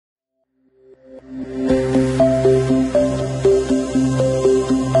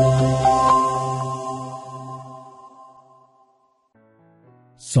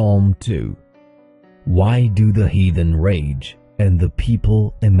Psalm 2. Why do the heathen rage, and the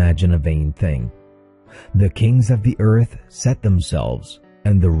people imagine a vain thing? The kings of the earth set themselves,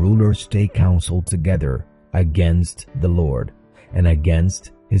 and the rulers take counsel together against the Lord, and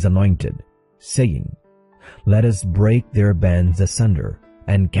against his anointed, saying, Let us break their bands asunder,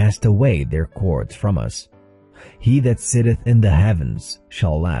 and cast away their cords from us. He that sitteth in the heavens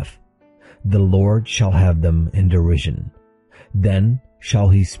shall laugh. The Lord shall have them in derision. Then shall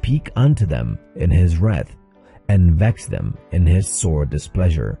he speak unto them in his wrath, and vex them in his sore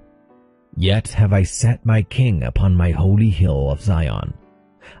displeasure. Yet have I set my king upon my holy hill of Zion.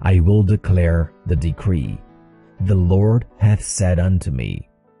 I will declare the decree. The Lord hath said unto me,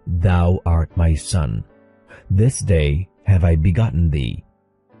 Thou art my son. This day have I begotten thee.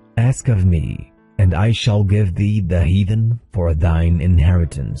 Ask of me, and I shall give thee the heathen for thine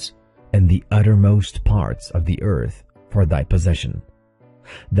inheritance, and the uttermost parts of the earth for thy possession.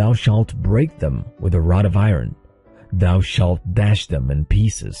 Thou shalt break them with a rod of iron. Thou shalt dash them in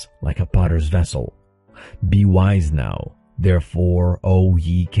pieces like a potter's vessel. Be wise now, therefore, O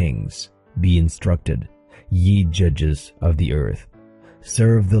ye kings, be instructed, ye judges of the earth.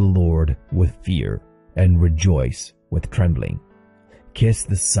 Serve the Lord with fear, and rejoice with trembling. Kiss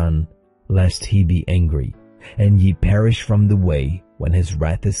the Son, lest he be angry, and ye perish from the way when his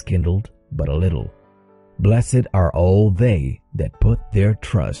wrath is kindled but a little. Blessed are all they that put their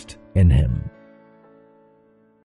trust in him.